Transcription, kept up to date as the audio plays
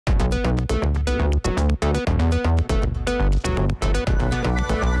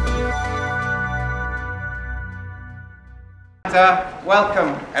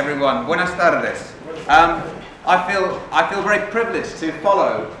Welcome everyone. Buenas tardes. I feel very privileged to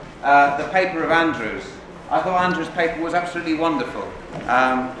follow the paper of Andrew's. I thought Andrew's paper was absolutely wonderful.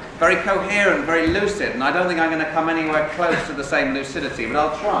 Very coherent, very lucid, and I don't think I'm going to come anywhere close to the same lucidity, but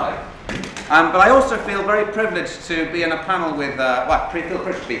I'll try. But I also feel very privileged to be in a panel with, well, I feel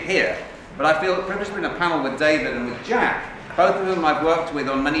privileged to be here, but I feel privileged to be in a panel with David and with Jack, both of whom I've worked with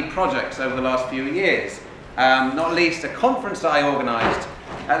on many projects over the last few years. Not least a conference that I organised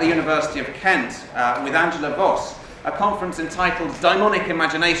at the University of Kent with Angela Voss, a conference entitled Daimonic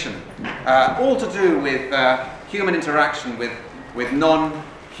Imagination, all to do with human interaction with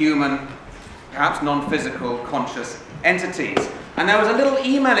non-human, perhaps non-physical conscious entities. And there was a little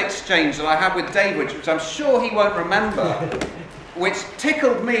email exchange that I had with David, which I'm sure he won't remember, which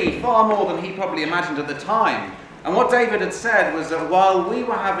tickled me far more than he probably imagined at the time. And what David had said was that while we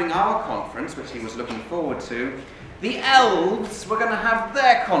were having our conference, which he was looking forward to, the elves were going to have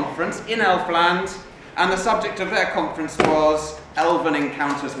their conference in Elfland, and the subject of their conference was elven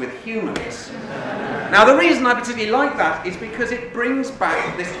encounters with humans. Now the reason I particularly like that is because it brings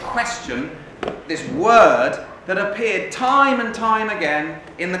back this question, this word, that appeared time and time again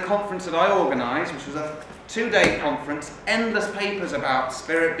in the conference that I organised, which was a 2-day conference, endless papers about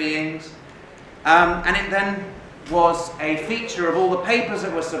spirit beings, and it then was a feature of all the papers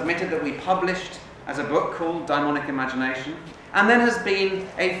that were submitted that we published as a book called Daimonic Imagination, and then has been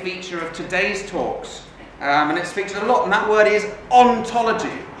a feature of today's talks, and it's featured a lot, and that word is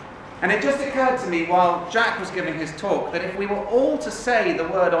ontology. And it just occurred to me while Jack was giving his talk that if we were all to say the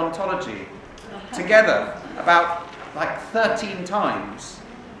word ontology together about like 13 times,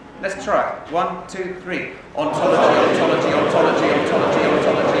 let's try it. 1, 2, 3. Ontology, ontology, ontology, ontology,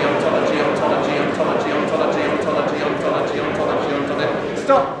 ontology, ontology, ontology, ontology, ontology, ontology, ontology, ontology, ontology.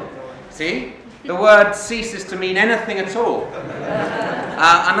 Stop. See? The word ceases to mean anything at all.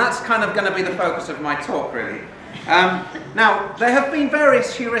 And that's kind of going to be the focus of my talk, really. Now, there have been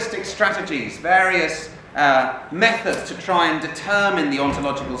various heuristic strategies, various methods to try and determine the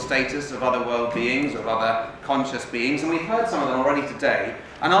ontological status of other world beings, of other conscious beings, and we've heard some of them already today.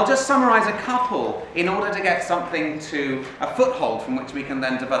 And I'll just summarise a couple in order to get something to a foothold from which we can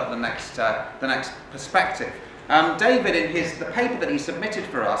then develop the next perspective. David, in the paper that he submitted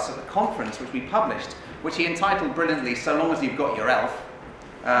for us at the conference, which we published, which he entitled brilliantly, "So Long as You've Got Your Elf,"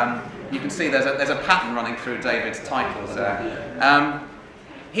 you can see there's a pattern running through David's titles there.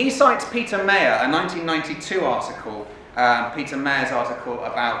 He cites Peter Mayer, a 1992 article, Peter Mayer's article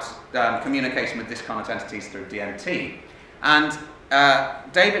about communication with discarnate entities through DMT. And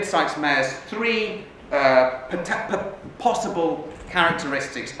David cites Mayer's 3 possible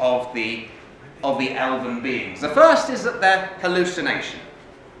characteristics of the elven beings. The first is that they're hallucination.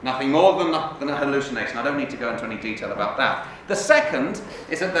 Nothing more than a hallucination. I don't need to go into any detail about that. The second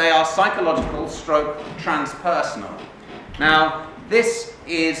is that they are psychological stroke transpersonal. Now, this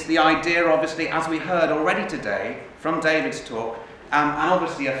is the idea, obviously, as we heard already today from David's talk, and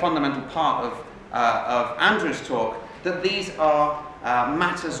obviously a fundamental part of Andrew's talk, that these are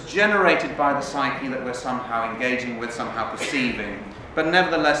matters generated by the psyche that we're somehow engaging with, somehow perceiving. But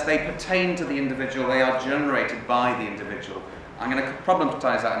nevertheless, they pertain to the individual, they are generated by the individual. I'm going to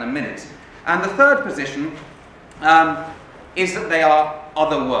problematize that in a minute. And the third position is that they are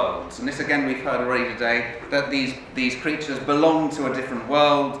other worlds. And this again we've heard already today, that these creatures belong to a different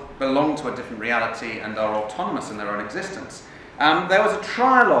world, belong to a different reality, and are autonomous in their own existence. There was a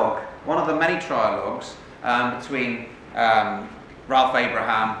trialogue, one of the many trialogues, between Ralph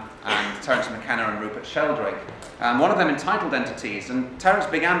Abraham and Terence McKenna and Rupert Sheldrake. One of them entitled Entities, and Terence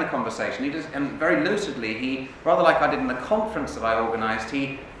began the conversation. And very lucidly, rather like I did in the conference that I organised,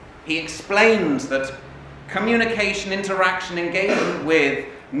 he explains that communication, interaction, engagement with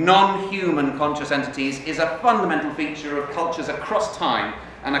non-human conscious entities is a fundamental feature of cultures across time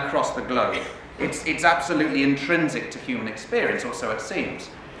and across the globe. It's absolutely intrinsic to human experience, or so it seems.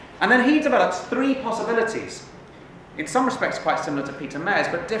 And then he develops 3 possibilities, in some respects quite similar to Peter Mayer's,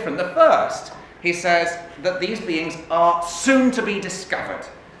 but different. The first, he says that these beings are soon to be discovered,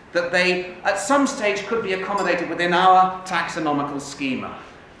 that they at some stage could be accommodated within our taxonomical schema,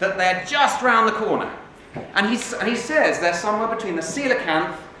 that they're just round the corner. And he says they're somewhere between the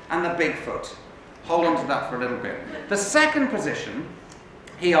coelacanth and the Bigfoot. Hold on to that for a little bit. The second position,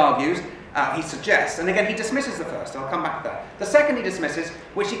 he argues, he suggests, and again he dismisses the first, I'll come back to that. The second he dismisses,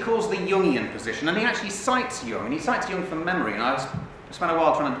 which he calls the Jungian position, and he actually cites Jung, and he cites Jung from memory, and I spent a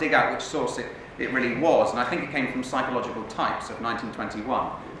while trying to dig out which source it really was, and I think it came from Psychological Types of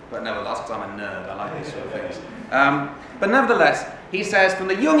 1921. but nevertheless, because I'm a nerd, I like these sort of things. But nevertheless, he says, from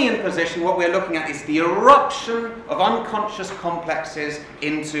the Jungian position, what we're looking at is the eruption of unconscious complexes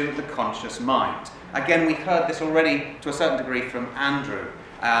into the conscious mind. Again, we've heard this already to a certain degree from Andrew.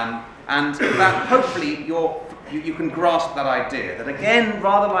 And that hopefully you can grasp that idea, that again,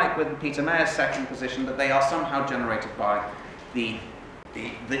 rather like with Peter Mayer's second position, that they are somehow generated by the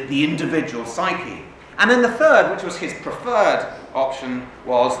individual psyche. And then the third, which was his preferred option,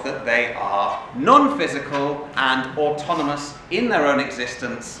 was that they are non-physical and autonomous in their own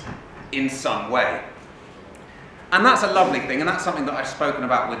existence in some way. And that's a lovely thing, and that's something that I've spoken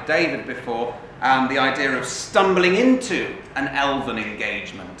about with David before, the idea of stumbling into an elven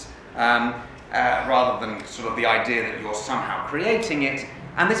engagement, rather than sort of the idea that you're somehow creating it.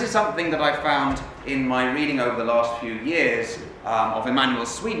 And this is something that I found in my reading over the last few years of Emanuel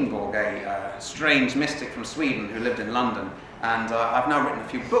Swedenborg, a strange mystic from Sweden who lived in London. And I've now written a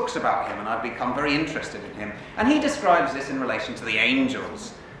few books about him, and I've become very interested in him. And he describes this in relation to the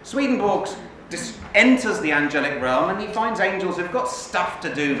angels. Swedenborg enters the angelic realm, and he finds angels who've got stuff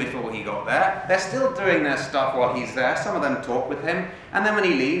to do before he got there. They're still doing their stuff while he's there. Some of them talk with him, and then when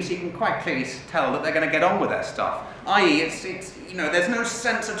he leaves, he can quite clearly tell that they're going to get on with their stuff. I.e., it's you know, there's no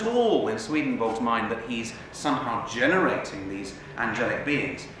sense at all in Swedenborg's mind that he's somehow generating these angelic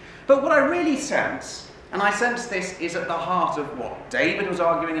beings. But what I really sense, and I sense this is at the heart of what David was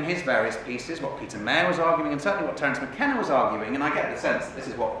arguing in his various pieces, what Peter Mayer was arguing, and certainly what Terence McKenna was arguing, and I get the sense that this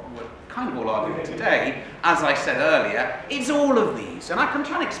is what we're kind of all arguing today. As I said earlier, it's all of these, and I can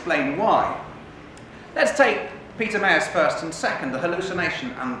try and explain why. Let's take Peter Mayer's first and second, the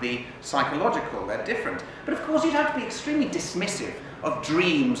hallucination and the psychological. They're different. But of course, you'd have to be extremely dismissive of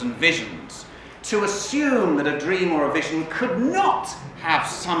dreams and visions to assume that a dream or a vision could not have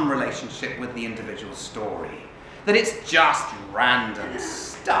some relationship with the individual story, that it's just random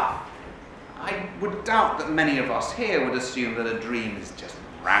stuff. I would doubt that many of us here would assume that a dream is just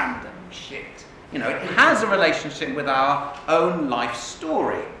random shit. You know, it has a relationship with our own life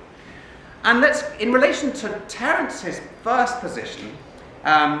story. And in relation to Terence's first position,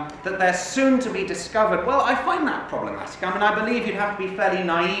 that they're soon to be discovered, well, I find that problematic. I mean, I believe you'd have to be fairly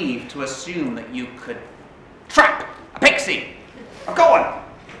naive to assume that you could trap a pixie. I've got one.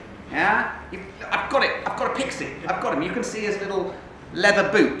 Yeah? I've got it. I've got a pixie. I've got him. You can see his little leather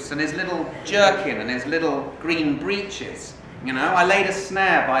boots and his little jerkin and his little green breeches. You know, I laid a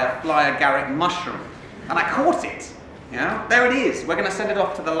snare by a fly agaric mushroom and I caught it. You know, there it is. We're going to send it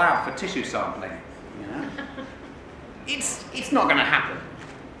off to the lab for tissue sampling. You know? It's not going to happen.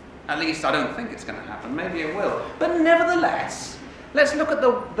 At least I don't think it's going to happen. Maybe it will. But nevertheless, let's look at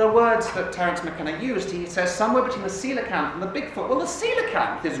the words that Terence McKenna used. He says somewhere between the coelacanth and the Bigfoot. Well, the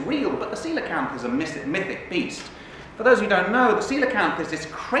coelacanth is real, but the coelacanth is a mythic beast. For those who don't know, the coelacanth is this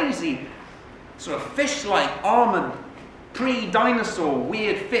crazy, sort of fish-like, armoured, pre-dinosaur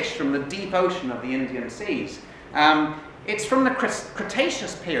weird fish from the deep ocean of the Indian seas. It's from the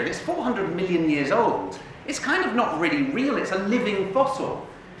Cretaceous period. It's 400 million years old. It's kind of not really real. It's a living fossil.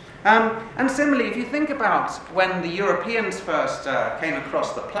 And similarly, if you think about when the Europeans first came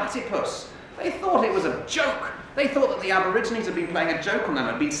across the platypus, they thought it was a joke. They thought that the Aborigines had been playing a joke on them,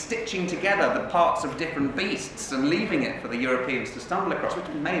 had been stitching together the parts of different beasts and leaving it for the Europeans to stumble across, which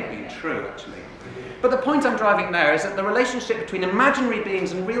may have been true, actually. But the point I'm driving there is that the relationship between imaginary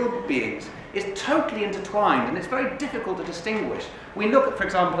beings and real beings is totally intertwined, and it's very difficult to distinguish. We look at, for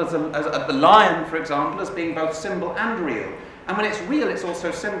example, at the lion, for example, as being both symbol and real. And when it's real, it's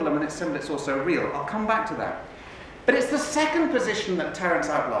also symbol, and when it's symbol, it's also real. I'll come back to that. But it's the second position that Terence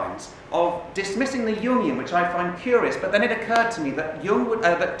outlines of dismissing the Jungian, which I find curious, but then it occurred to me that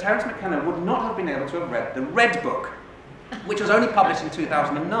that Terence McKenna would not have been able to have read the Red Book, which was only published in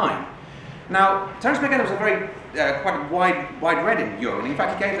 2009. Now, Terence McKenna was a very quite wide-read in Jung, and in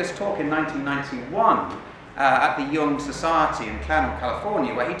fact he gave this talk in 1991 at the Jung Society in Claremont,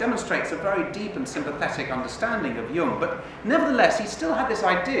 California, where he demonstrates a very deep and sympathetic understanding of Jung. But nevertheless, he still had this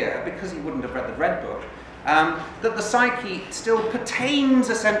idea, because he wouldn't have read the Red Book, that the psyche still pertains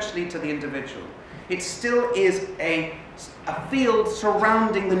essentially to the individual. It still is a field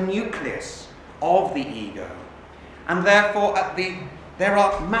surrounding the nucleus of the ego, and therefore there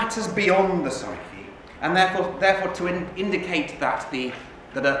are matters beyond the psyche, and therefore to indicate that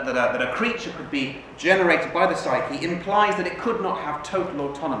a creature could be generated by the psyche implies that it could not have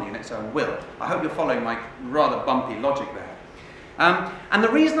total autonomy in its own will. I hope you're following my rather bumpy logic there. And the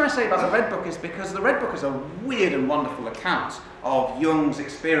reason I say about the Red Book is because the Red Book is a weird and wonderful account of Jung's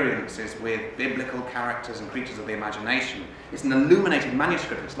experiences with biblical characters and creatures of the imagination. It's an illuminated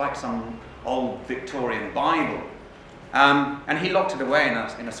manuscript. It's like some old Victorian Bible. And he locked it away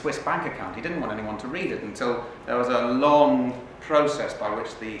in a Swiss bank account. He didn't want anyone to read it until there was a long process by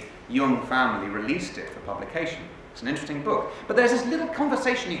which the Jung family released it for publication. It's an interesting book. But there's this little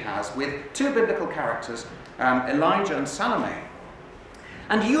conversation he has with two biblical characters, Elijah and Salome.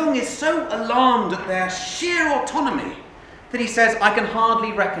 And Jung is so alarmed at their sheer autonomy that he says, I can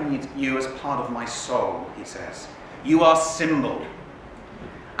hardly reckon you as part of my soul, he says. You are symbol.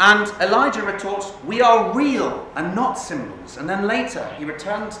 And Elijah retorts, we are real and not symbols. And then later he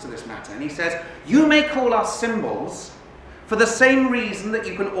returns to this matter and he says, you may call us symbols for the same reason that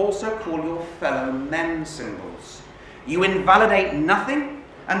you can also call your fellow men symbols. You invalidate nothing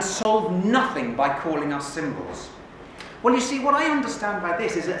and solve nothing by calling us symbols. Well, you see, what I understand by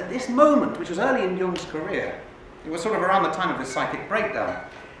this is that at this moment, which was early in Jung's career, it was sort of around the time of his psychic breakdown,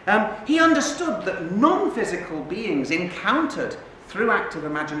 he understood that non-physical beings encountered through active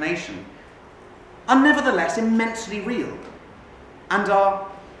imagination are nevertheless immensely real and are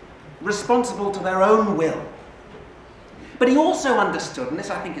responsible to their own will. But he also understood, and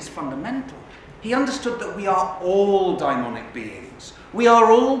this I think is fundamental, he understood that we are all daimonic beings. We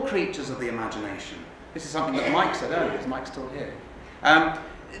are all creatures of the imagination. This is something that Mike said earlier. Is Mike still here?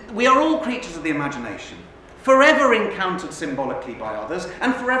 We are all creatures of the imagination, forever encountered symbolically by others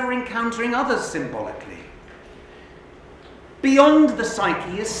and forever encountering others symbolically. Beyond the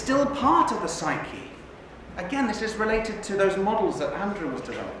psyche is still part of the psyche. Again, this is related to those models that Andrew was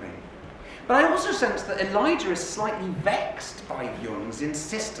developing. But I also sense that Elijah is slightly vexed by Jung's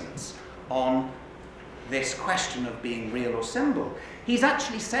insistence on this question of being real or symbol. He's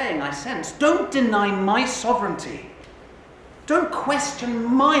actually saying, I sense, don't deny my sovereignty. Don't question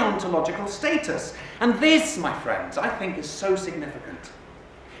my ontological status. And this, my friends, I think is so significant.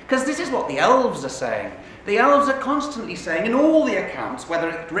 Because this is what the elves are saying. The elves are constantly saying, in all the accounts, whether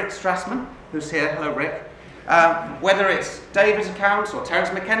it's Rick Strassman, who's here, hello Rick, whether it's David's accounts or Terence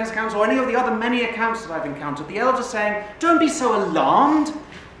McKenna's accounts or any of the other many accounts that I've encountered, the elves are saying, don't be so alarmed.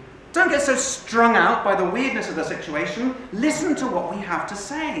 Don't get so strung out by the weirdness of the situation. Listen to what we have to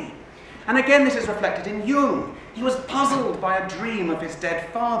say. And again, this is reflected in Jung. He was puzzled by a dream of his dead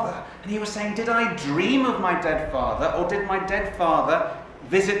father. And he was saying, did I dream of my dead father, or did my dead father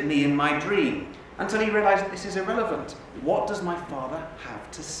visit me in my dream? Until he realized this is irrelevant. What does my father have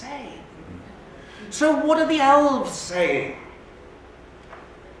to say? So what are the elves saying?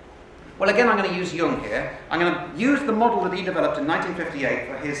 Well, again, I'm going to use Jung here. I'm going to use the model that he developed in 1958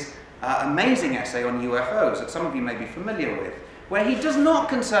 for his amazing essay on UFOs that some of you may be familiar with, where he does not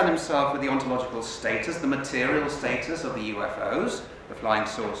concern himself with the ontological status, the material status of the UFOs, the flying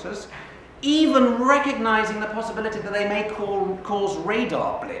saucers, even recognizing the possibility that they may cause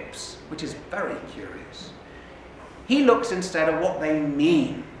radar blips, which is very curious. He looks instead at what they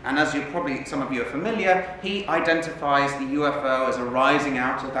mean. And as some of you are familiar, he identifies the UFO as arising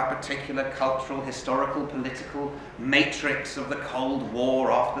out of that particular cultural, historical, political matrix of the Cold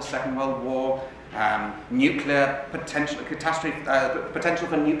War after the Second World War, nuclear potential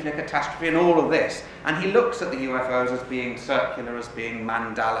for nuclear catastrophe and all of this. And he looks at the UFOs as being circular, as being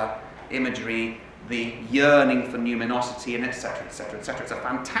mandala imagery, the yearning for numinosity, and etc., etc., etc. It's a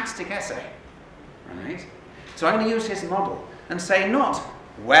fantastic essay, right? So I'm going to use his model and say not,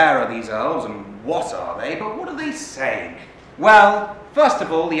 where are these elves and what are they, but what are they saying? Well, first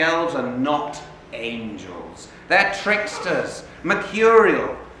of all, the elves are not angels. They're tricksters,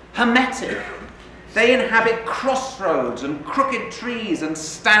 mercurial, hermetic. They inhabit crossroads and crooked trees and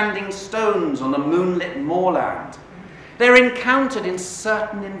standing stones on a moonlit moorland. They're encountered in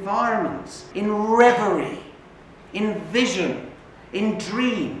certain environments, in reverie, in vision, in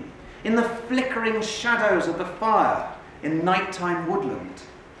dream, in the flickering shadows of the fire, in nighttime woodland,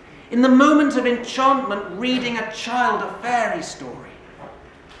 in the moment of enchantment reading a child a fairy story.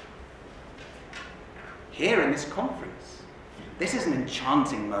 Here in this conference, this is an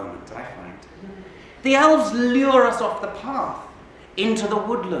enchanting moment, I find. The elves lure us off the path, into the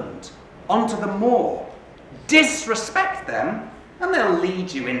woodland, onto the moor. Disrespect them, and they'll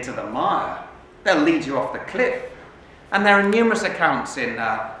lead you into the mire. They'll lead you off the cliff. And there are numerous accounts in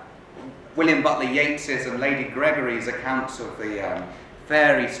William Butler Yeats's and Lady Gregory's accounts of the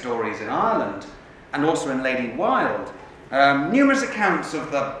fairy stories in Ireland, and also in Lady Wilde, numerous accounts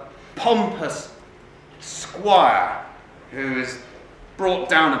of the pompous squire who is brought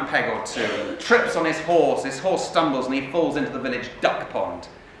down a peg or two, trips on his horse stumbles and he falls into the village duck pond.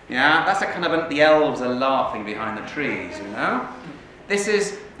 Yeah, that's a kind of the elves are laughing behind the trees, you know? This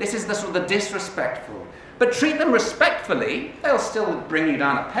is the sort of the disrespectful. But treat them respectfully, they'll still bring you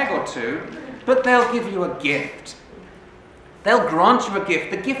down a peg or two, but they'll give you a gift. They'll grant you a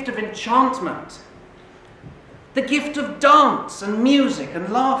gift, the gift of enchantment. the gift of dance and music and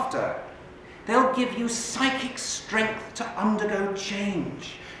laughter. They'll give you psychic strength to undergo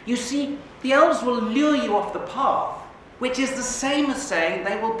change. You see, the elves will lure you off the path, which is the same as saying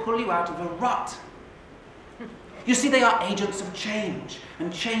they will pull you out of a rut. You see, they are agents of change,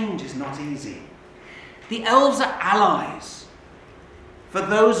 and change is not easy. The elves are allies for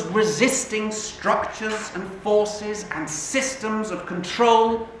those resisting structures and forces and systems of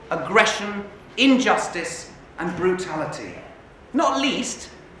control, aggression, injustice, and brutality. Not least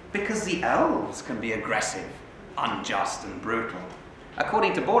because the elves can be aggressive, unjust, and brutal.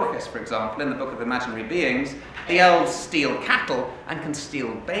 According to Borges, for example, in the Book of Imaginary Beings, the elves steal cattle and can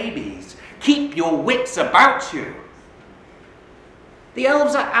steal babies. Keep your wits about you. The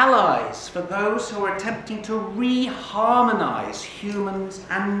elves are allies for those who are attempting to re-harmonize humans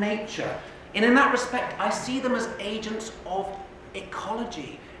and nature. And in that respect, I see them as agents of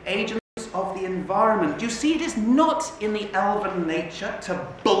ecology, agents of the environment. You see, it is not in the elven nature to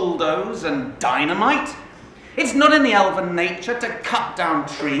bulldoze and dynamite. It's not in the elven nature to cut down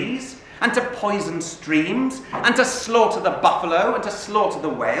trees and to poison streams and to slaughter the buffalo and to slaughter the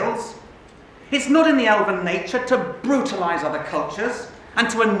whales. It's not in the elven nature to brutalize other cultures and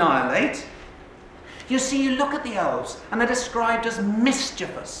to annihilate. You see, you look at the elves and they're described as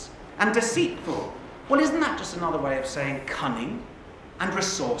mischievous and deceitful. Well, isn't that just another way of saying cunning and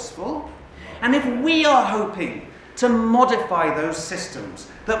resourceful? And if we are hoping to modify those systems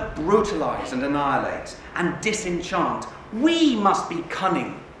that brutalize and annihilate and disenchant, we must be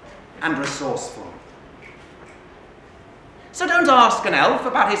cunning and resourceful. So don't ask an elf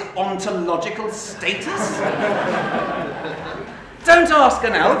about his ontological status. Don't ask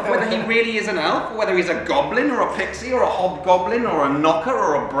an elf whether he really is an elf, or whether he's a goblin or a pixie or a hobgoblin or a knocker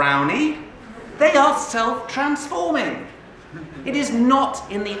or a brownie. They are self-transforming. It is not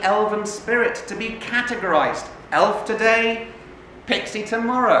in the elven spirit to be categorized. Elf today, pixie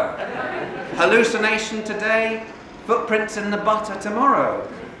tomorrow. Hallucination today, footprints in the butter tomorrow.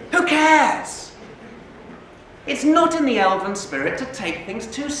 Who cares? It's not in the elven spirit to take things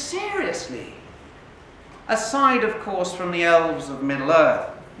too seriously. Aside, of course, from the elves of Middle-earth,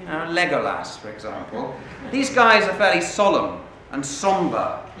 you know, Legolas, for example, these guys are fairly solemn and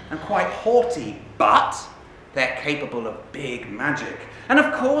somber and quite haughty, but they're capable of big magic. And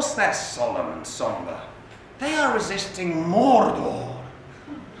of course they're solemn and somber. They are resisting Mordor.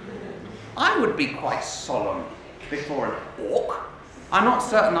 I would be quite solemn before an orc. I'm not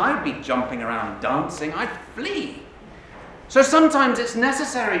certain I'd be jumping around dancing. I'd flee. So sometimes it's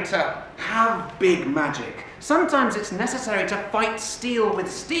necessary to have big magic. Sometimes it's necessary to fight steel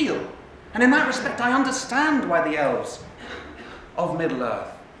with steel. And in that respect, I understand why the elves of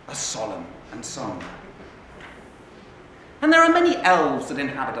Middle-earth are solemn and somber. And there are many elves that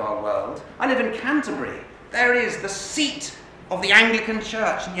inhabit our world. I live in Canterbury. There is the seat of the Anglican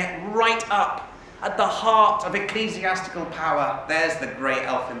Church, and yet right up at the heart of ecclesiastical power, there's the grey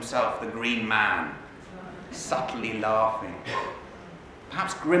elf himself, the Green Man, subtly laughing,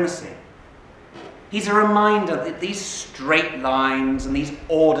 perhaps grimacing. He's a reminder that these straight lines and these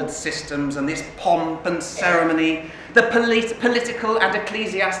ordered systems and this pomp and ceremony, the political and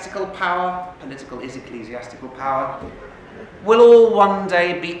ecclesiastical power, political is ecclesiastical power, will all one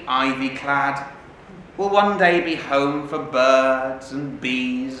day be ivy-clad, will one day be home for birds and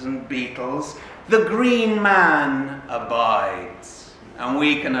bees and beetles. The Green Man abides, and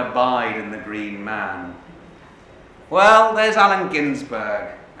we can abide in the Green Man. Well, there's Allen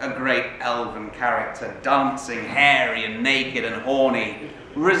Ginsberg, a great elven character, dancing hairy and naked and horny,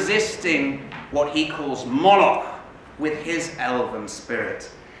 resisting what he calls Moloch with his elven spirit.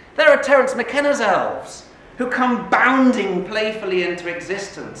 There are Terence McKenna's elves, who come bounding playfully into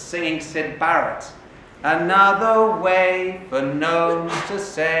existence, singing Syd Barrett. Another way for gnomes to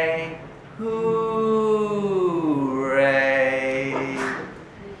say, hooray.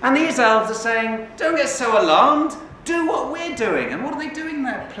 And these elves are saying, don't get so alarmed, do what we're doing. And what are they doing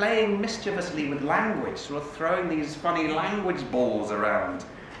there? Playing mischievously with language, sort of throwing these funny language balls around.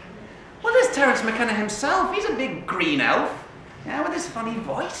 Well, there's Terence McKenna himself. He's a big green elf, yeah, with his funny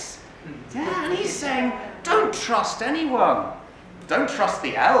voice. Yeah, and he's saying, don't trust anyone. Don't trust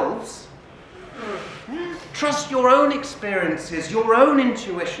the elves. Yeah, trust your own experiences, your own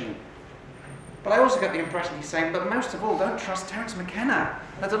intuition. But I also get the impression he's saying, but most of all, don't trust Terence McKenna.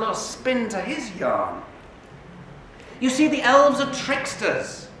 There's a lot of spin to his yarn. You see, the elves are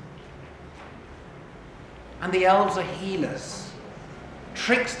tricksters. And the elves are healers.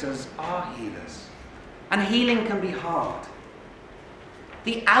 Tricksters are healers. And healing can be hard.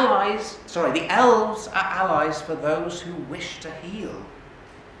 The elves are allies for those who wish to heal.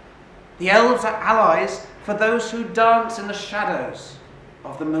 The elves are allies for those who dance in the shadows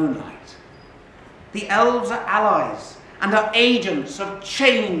of the moonlight. The elves are allies and are agents of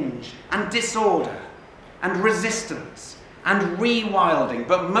change and disorder and resistance and rewilding,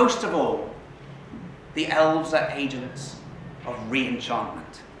 but most of all, the elves are agents of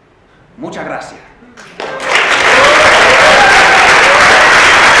re-enchantment. Muchas gracias.